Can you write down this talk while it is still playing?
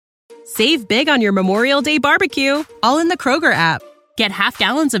Save big on your Memorial Day barbecue, all in the Kroger app. Get half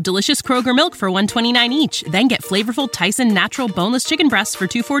gallons of delicious Kroger milk for $1.29 each. Then get flavorful Tyson natural boneless chicken breasts for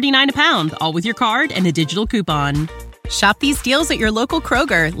 $2.49 a pound, all with your card and a digital coupon. Shop these deals at your local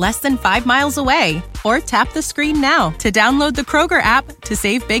Kroger, less than 5 miles away. Or tap the screen now to download the Kroger app to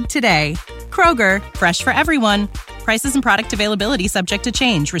save big today. Kroger, fresh for everyone. Prices and product availability subject to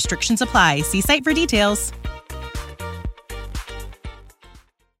change. Restrictions apply. See site for details.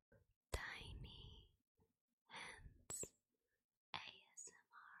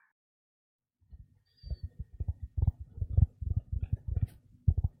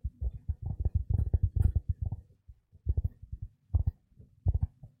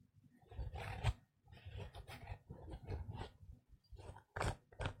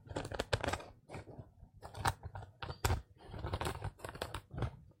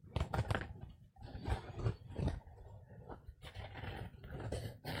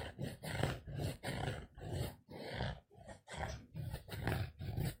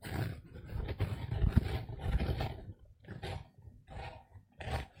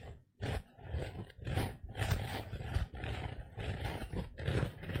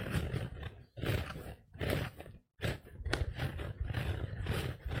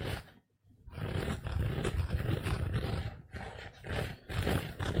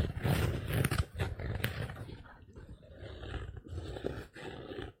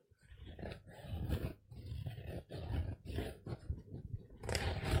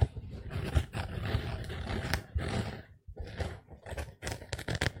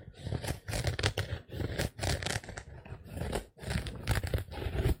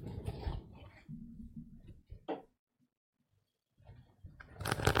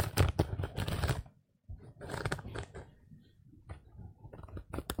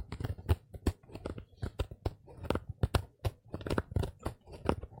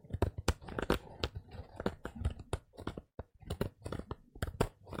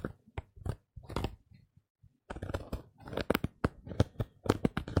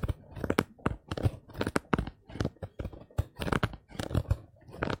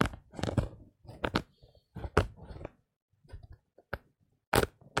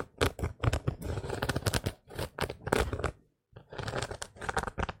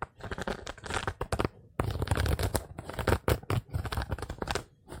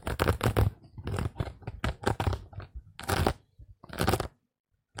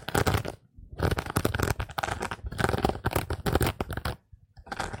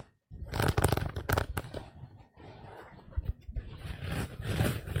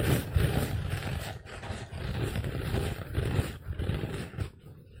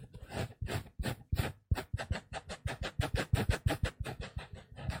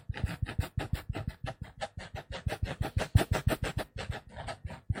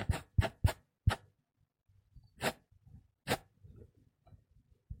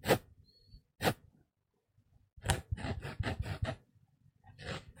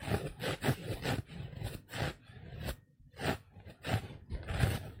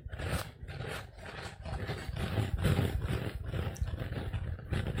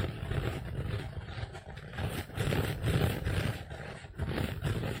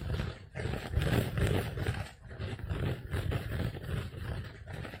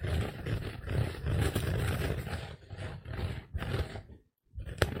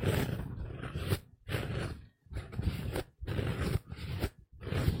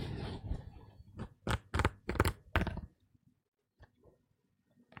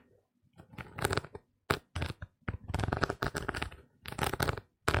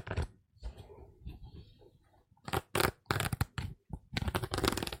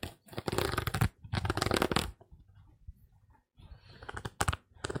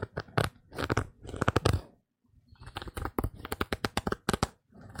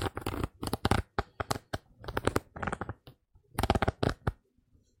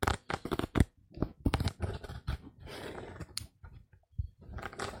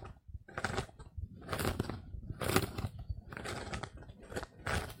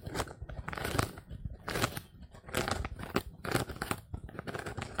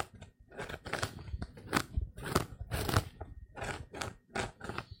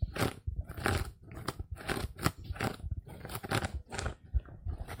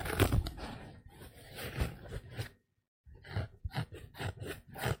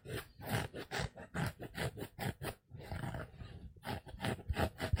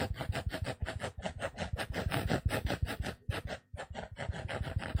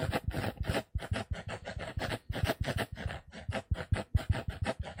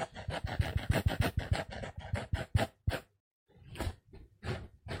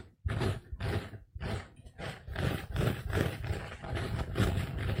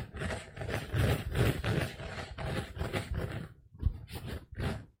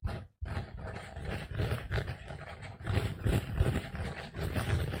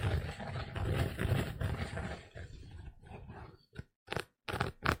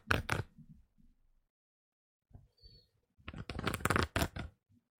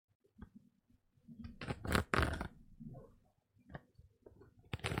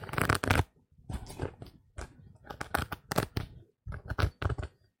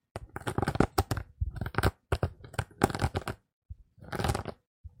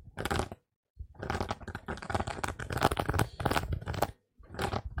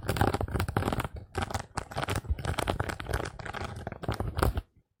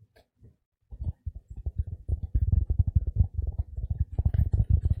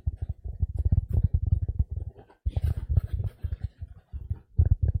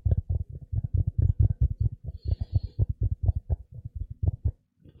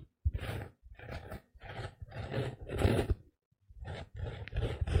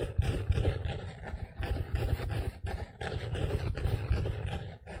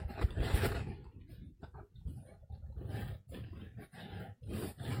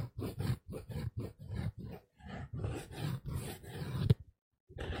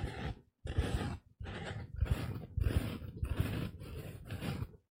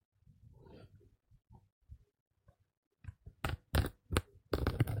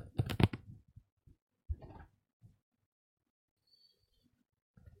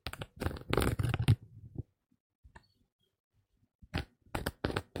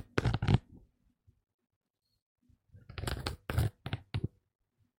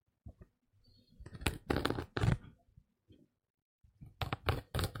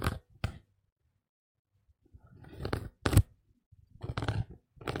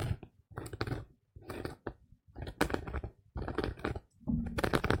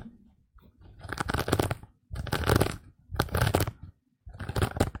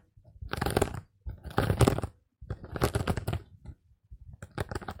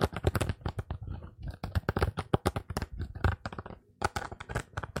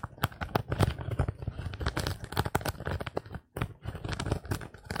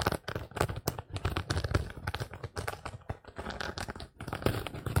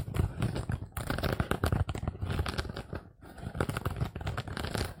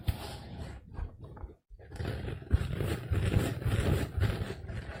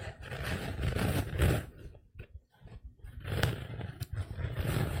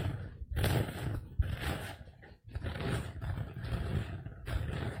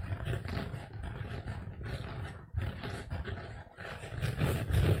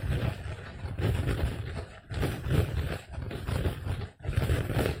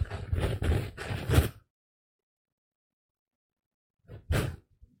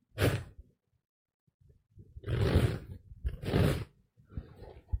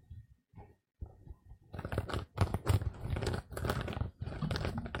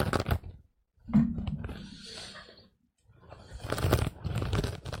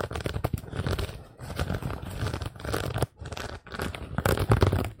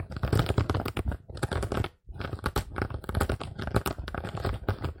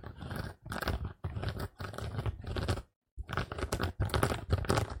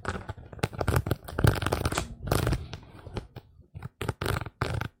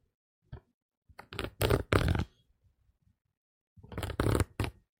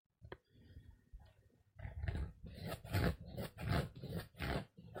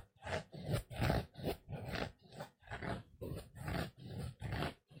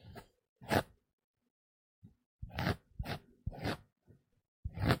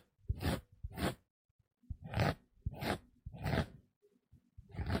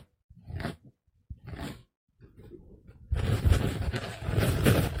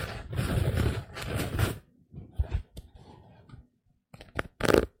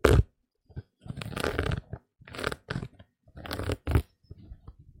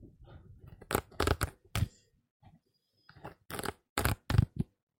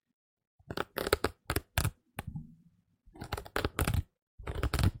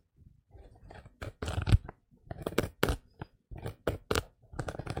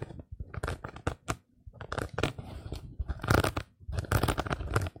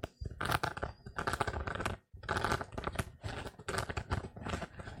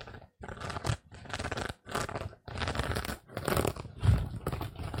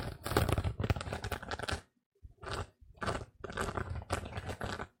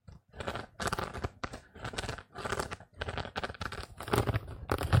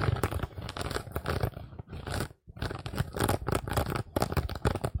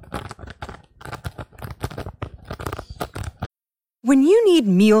 When you need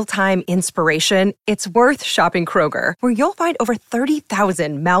mealtime inspiration, it's worth shopping Kroger, where you'll find over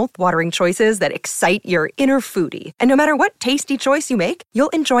 30,000 mouth-watering choices that excite your inner foodie. And no matter what tasty choice you make,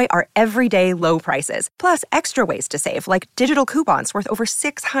 you'll enjoy our everyday low prices, plus extra ways to save, like digital coupons worth over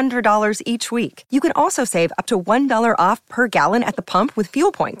 $600 each week. You can also save up to $1 off per gallon at the pump with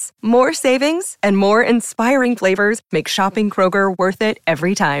fuel points. More savings and more inspiring flavors make shopping Kroger worth it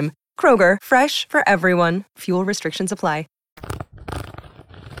every time. Kroger, fresh for everyone. Fuel restrictions apply.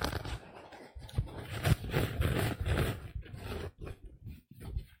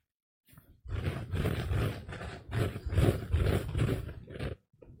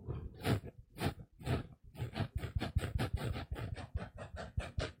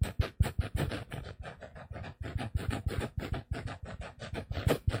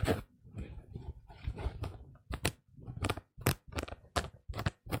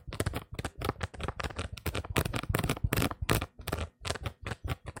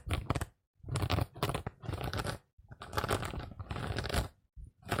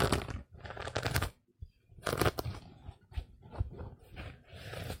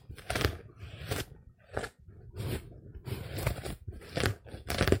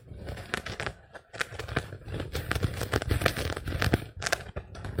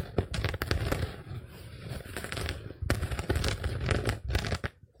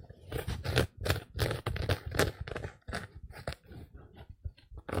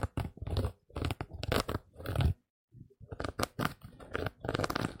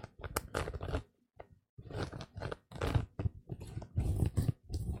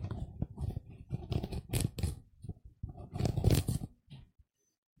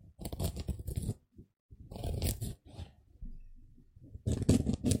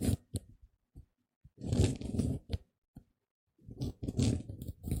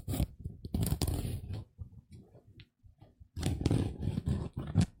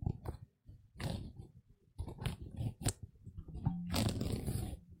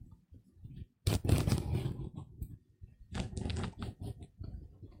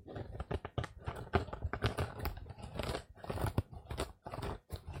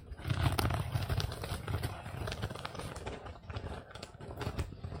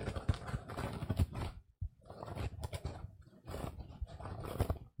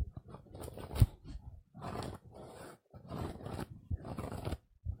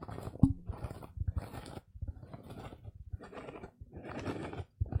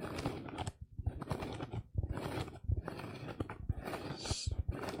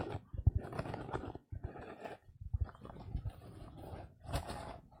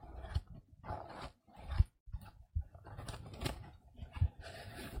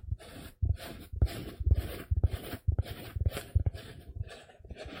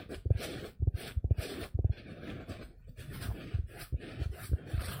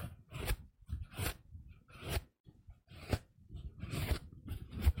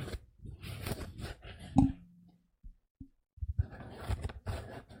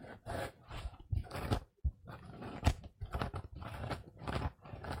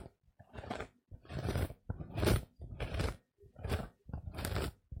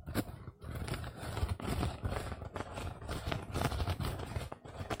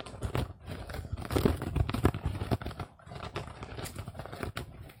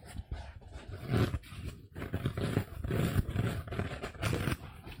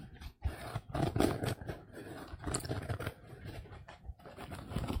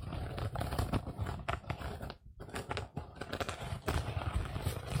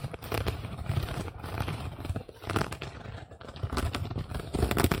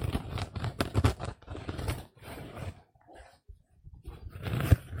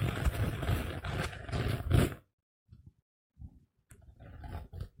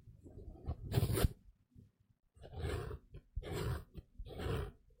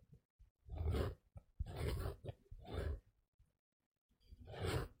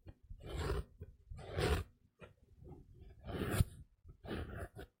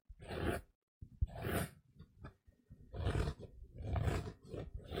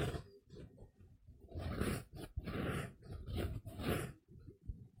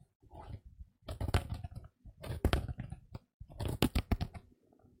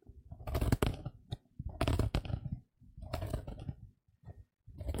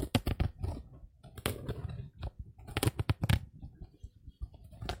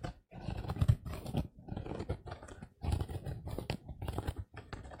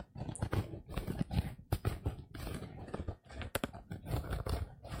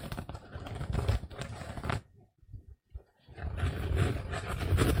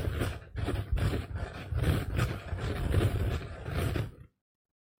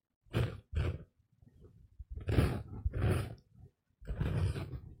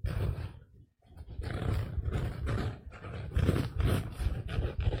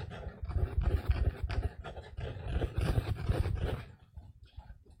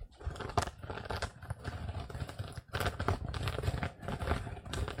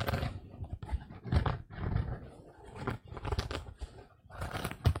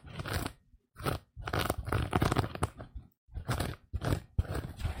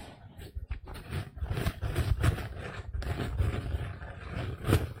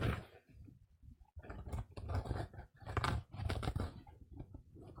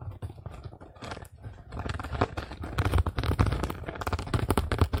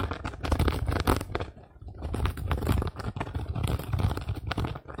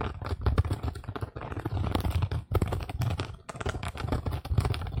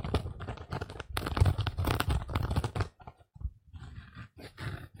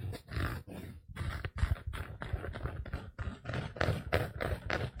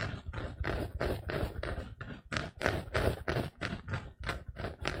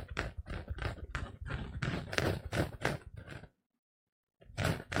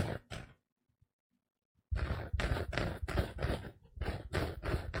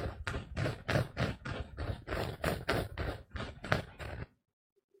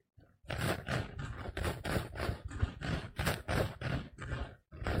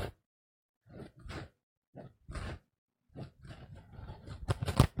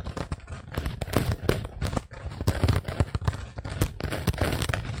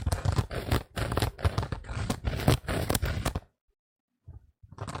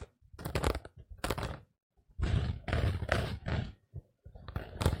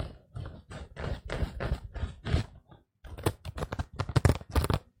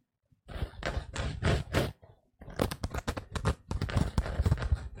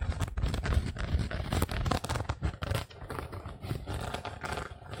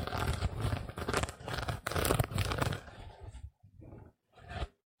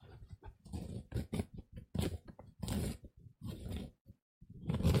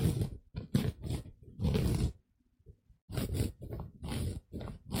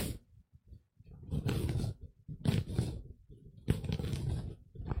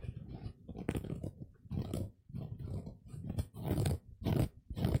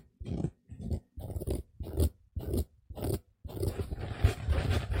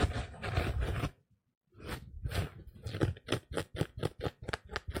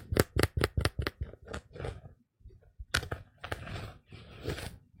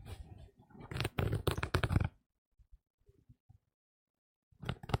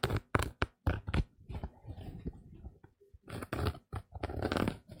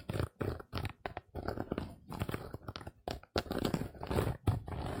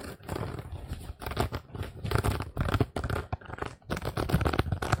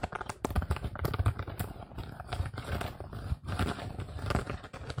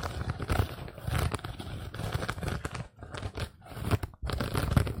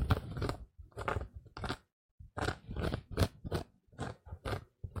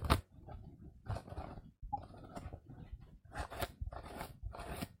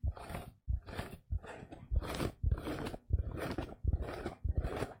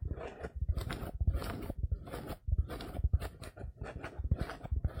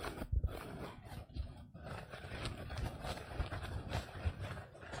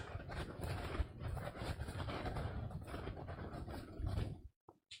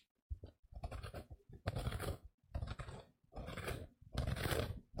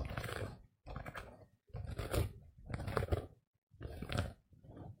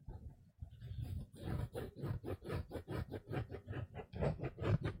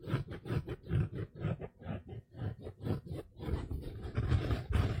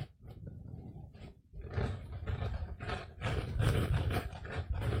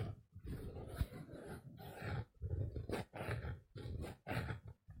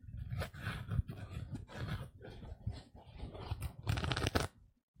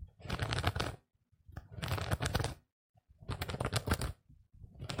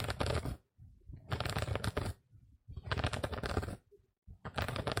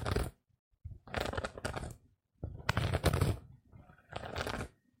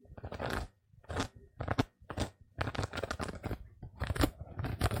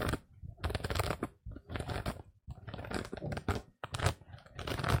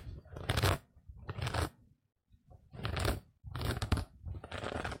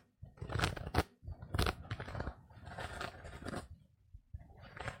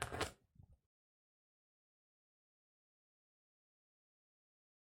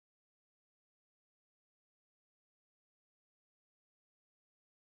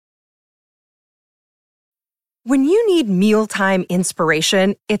 When you need mealtime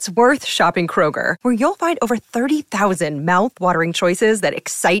inspiration, it's worth shopping Kroger, where you'll find over 30,000 mouth-watering choices that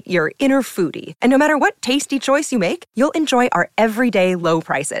excite your inner foodie. And no matter what tasty choice you make, you'll enjoy our everyday low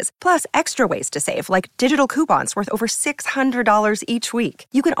prices, plus extra ways to save, like digital coupons worth over $600 each week.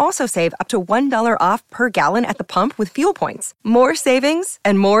 You can also save up to $1 off per gallon at the pump with fuel points. More savings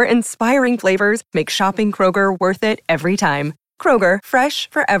and more inspiring flavors make shopping Kroger worth it every time. Kroger, fresh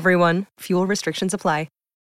for everyone. Fuel restrictions apply.